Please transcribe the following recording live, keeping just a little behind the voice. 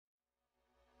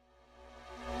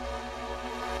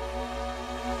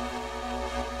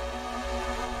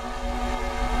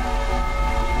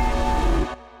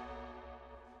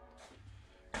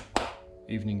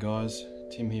guys,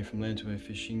 Tim here from Land2Air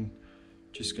Fishing.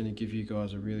 Just going to give you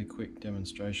guys a really quick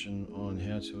demonstration on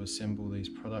how to assemble these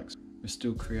products. We're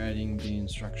still creating the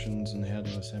instructions on how to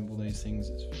assemble these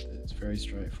things. It's very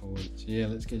straightforward. So yeah,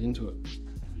 let's get into it.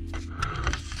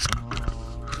 Oh,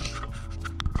 no.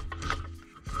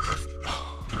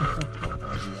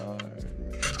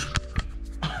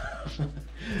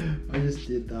 I just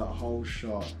did that whole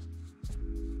shot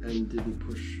and didn't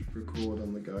push record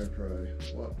on the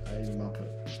GoPro. What a muppet.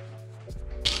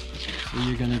 So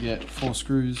you're going to get 4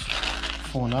 screws,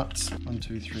 4 nuts, 1,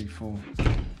 2, 3, 4. You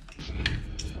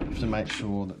have to make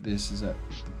sure that this is at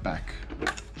the back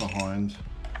behind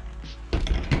the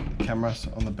camera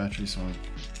on the battery side.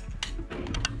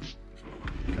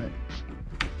 Okay,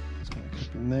 it's going to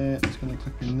clip in there, it's going to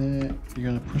clip in there. You're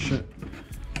going to push it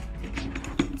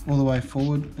all the way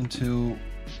forward until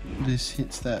this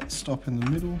hits that stop in the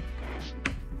middle.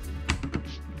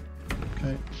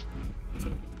 Okay.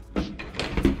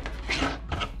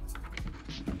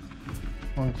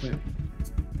 One clip.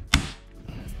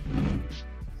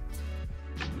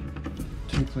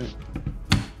 2 clip.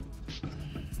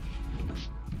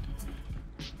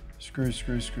 Screw,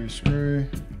 screw, screw, screw.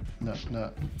 Nut,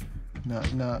 nut,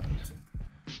 nut, nut.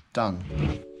 Done.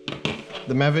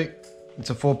 The Mavic, it's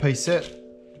a 4-piece set.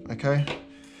 Okay.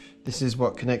 This is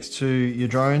what connects to your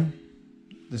drone.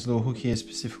 This little hook here is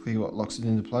specifically what locks it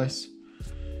into place.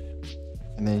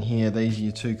 And then here, these are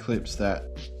your 2 clips that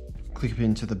clip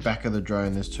into the back of the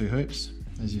drone. There's 2 hoops,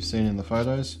 as you've seen in the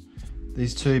photos.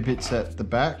 These 2 bits at the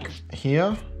back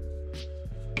here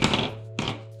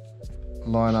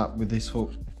line up with this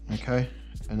hook, okay?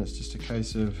 And it's just a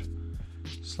case of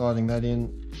sliding that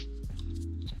in.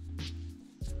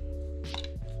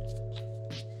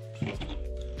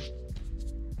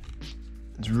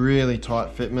 It's really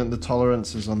tight fitment. The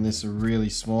tolerances on this are really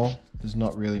small. There's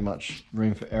not really much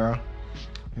room for error.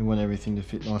 We want everything to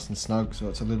fit nice and snug, so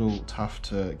it's a little tough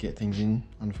to get things in,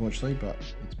 unfortunately, but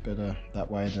it's better that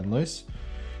way than loose.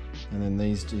 And then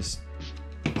these just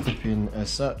clip in as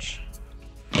such.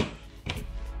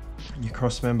 Your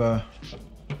cross member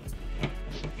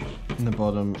in the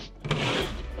bottom,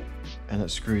 and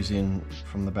it screws in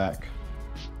from the back.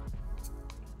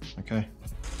 Okay.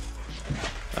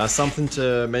 Something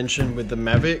to mention with the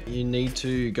Mavic, you need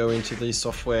to go into the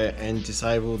software and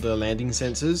disable the landing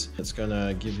sensors. It's going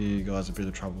to give you guys a bit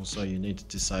of trouble, so you need to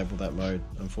disable that mode,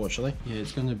 unfortunately. Yeah,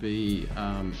 it's going to be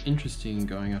interesting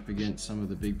going up against some of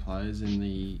the big players in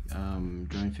the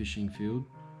drone fishing field,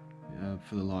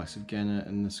 for the likes of Gannett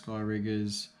and the Sky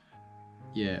Riggers.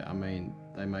 Yeah, I mean,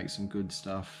 they make some good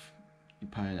stuff. You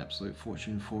pay an absolute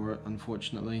fortune for it,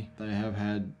 unfortunately. They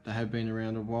have been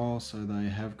around a while, so they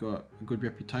have got a good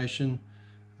reputation.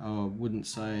 I wouldn't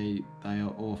say they are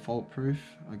all fault-proof.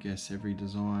 I guess every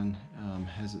design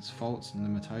has its faults and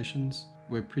limitations.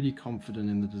 We're pretty confident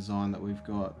in the design that we've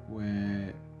got,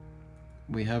 where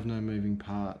we have no moving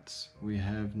parts, we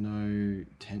have no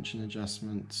tension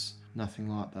adjustments, nothing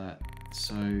like that.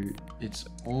 So it's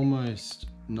almost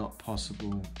not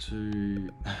possible to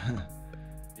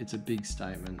it's a big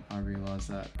statement, I realise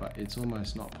that, but it's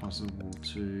almost not possible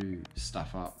to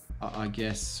stuff up. I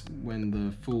guess when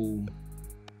the full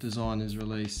design is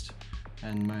released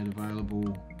and made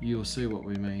available, you'll see what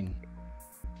we mean.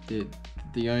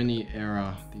 The only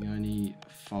error, the only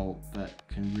fault that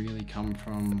can really come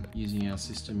from using our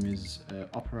system is an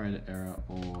operator error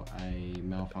or a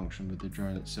malfunction with the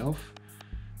drone itself.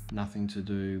 Nothing to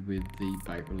do with the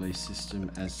bait release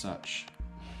system as such.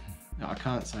 Now, I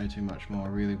can't say too much more, I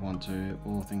really want to.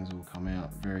 All things will come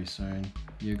out very soon.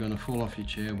 You're going to fall off your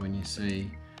chair when you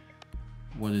see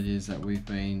what it is that we've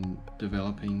been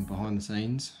developing behind the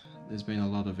scenes. There's been a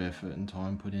lot of effort and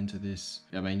time put into this.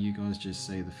 I mean, you guys just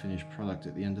see the finished product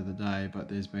at the end of the day, but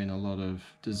there's been a lot of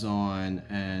design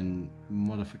and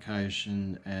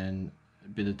modification and a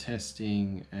bit of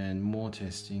testing and more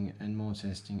testing and more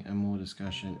testing and more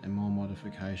discussion and more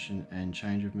modification and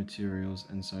change of materials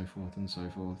and so forth and so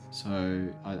forth. So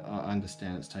I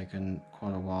understand it's taken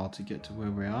quite a while to get to where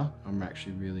we are. I'm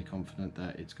actually really confident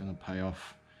that it's going to pay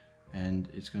off and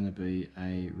it's going to be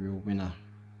a real winner.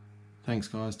 Thanks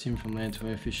guys, Tim from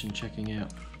Land2Air Fishing checking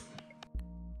out.